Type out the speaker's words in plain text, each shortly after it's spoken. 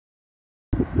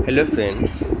Hello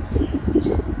friends,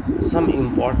 some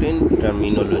important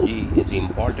terminology is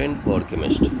important for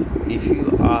chemistry. If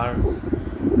you are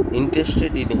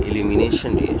interested in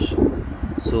elimination reaction,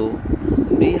 so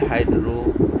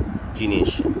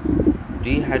dehydrogenation.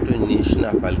 Dehydrogenation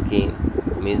of alkane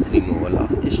means removal of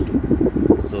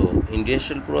H2. So in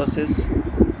reaction process,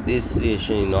 this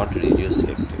reaction is not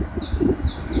radioactive.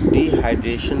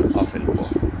 Dehydration of alcohol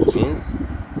means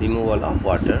removal of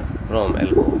water from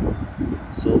alcohol.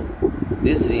 So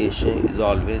this reaction is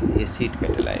always acid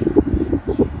catalyzed.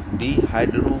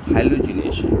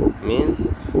 Dehydrohalogenation means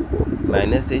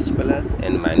minus H plus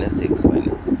and minus X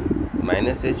minus.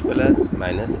 Minus H plus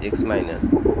minus X minus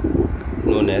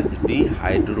known as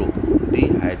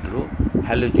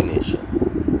dehydrohalogenation.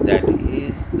 That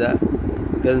is the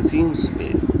consumed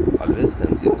space, always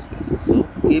consume space. So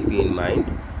keep in mind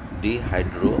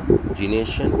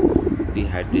dehydrogenation,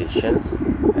 dehydrations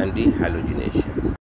and dehalogenation.